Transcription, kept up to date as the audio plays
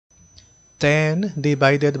10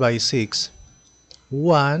 divided by 6.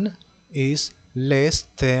 1 is less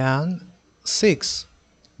than 6.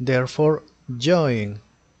 Therefore, join.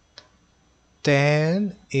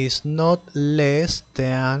 10 is not less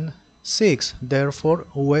than 6. Therefore,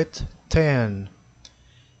 with 10.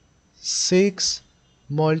 6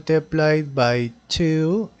 multiplied by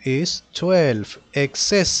 2 is 12.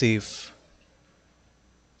 Excessive.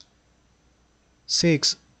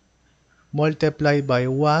 6 multiplied by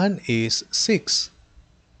 1 is 6.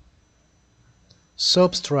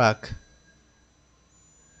 Subtract.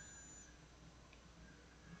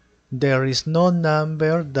 There is no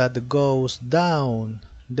number that goes down,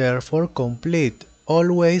 therefore complete.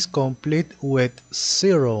 Always complete with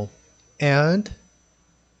 0. And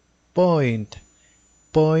point.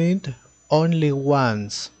 Point only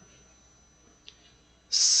once.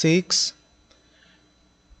 6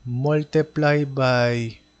 multiplied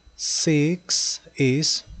by 6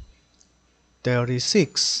 is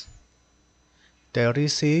 36.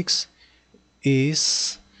 36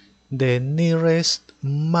 is the nearest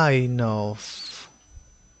minus.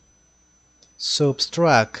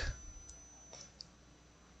 Subtract.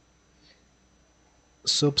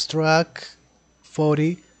 Subtract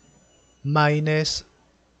 40 minus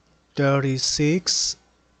 36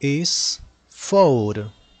 is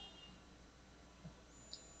 4.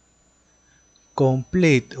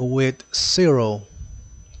 Complete with 0.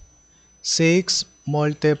 6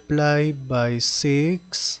 multiplied by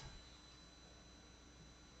 6.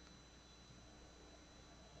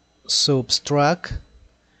 Subtract.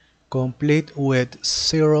 Complete with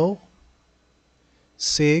 0.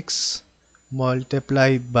 6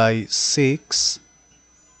 multiplied by 6.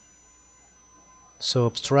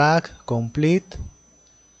 Subtract. Complete.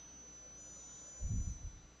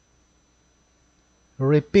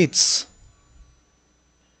 Repeats.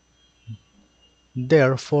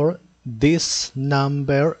 Therefore, this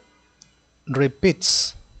number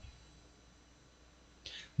repeats.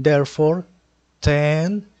 Therefore,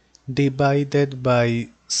 10 divided by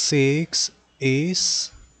 6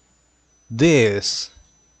 is this,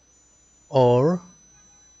 or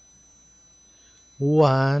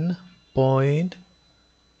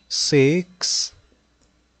 1.6.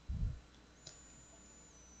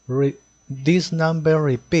 This number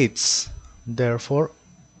repeats. Therefore,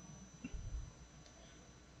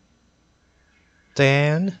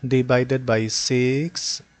 10 divided by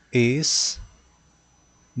 6 is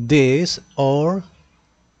this or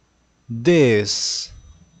this.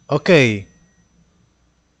 Okay.